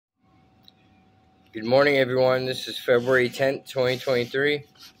Good morning, everyone. This is February 10th, 2023.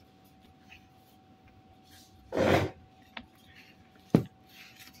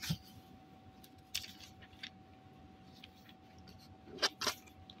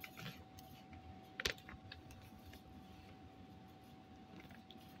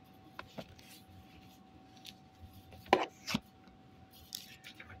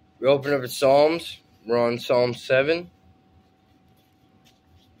 We open up at Psalms. We're on Psalm 7.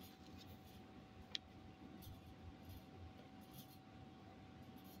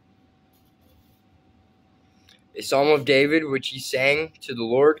 A psalm of David, which he sang to the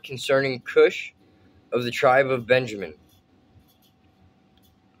Lord concerning Cush of the tribe of Benjamin.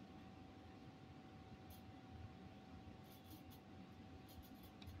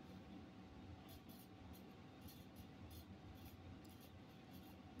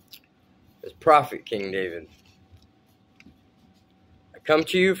 As prophet King David. I come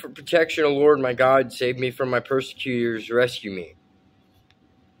to you for protection, O Lord my God. Save me from my persecutors. Rescue me.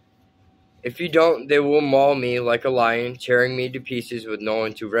 If you don't, they will maul me like a lion, tearing me to pieces with no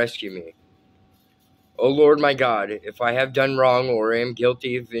one to rescue me. O Lord my God, if I have done wrong or am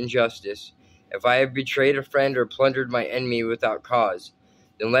guilty of injustice, if I have betrayed a friend or plundered my enemy without cause,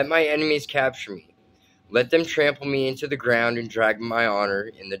 then let my enemies capture me. Let them trample me into the ground and drag my honor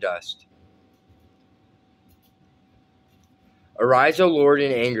in the dust. Arise, O Lord,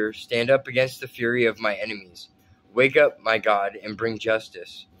 in anger. Stand up against the fury of my enemies. Wake up, my God, and bring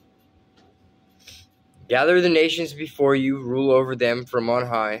justice. Gather the nations before you, rule over them from on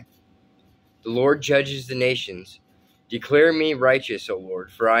high. The Lord judges the nations. Declare me righteous, O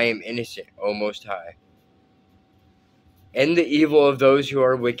Lord, for I am innocent, O Most High. End the evil of those who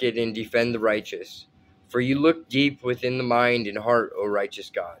are wicked and defend the righteous. For you look deep within the mind and heart, O righteous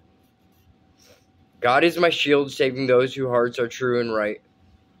God. God is my shield, saving those whose hearts are true and right.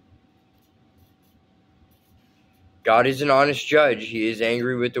 God is an honest judge. He is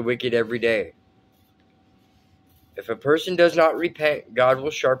angry with the wicked every day. If a person does not repent, God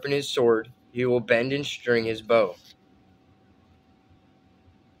will sharpen his sword. He will bend and string his bow.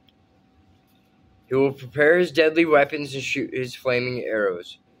 He will prepare his deadly weapons and shoot his flaming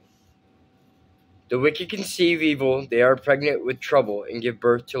arrows. The wicked conceive evil. They are pregnant with trouble and give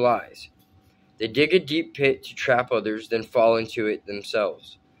birth to lies. They dig a deep pit to trap others, then fall into it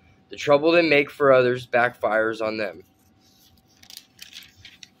themselves. The trouble they make for others backfires on them.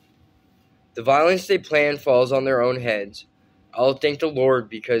 The violence they plan falls on their own heads. I will thank the Lord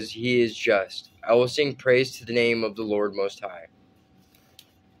because he is just. I will sing praise to the name of the Lord Most High.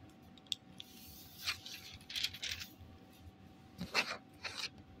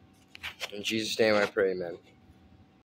 In Jesus' name I pray, amen.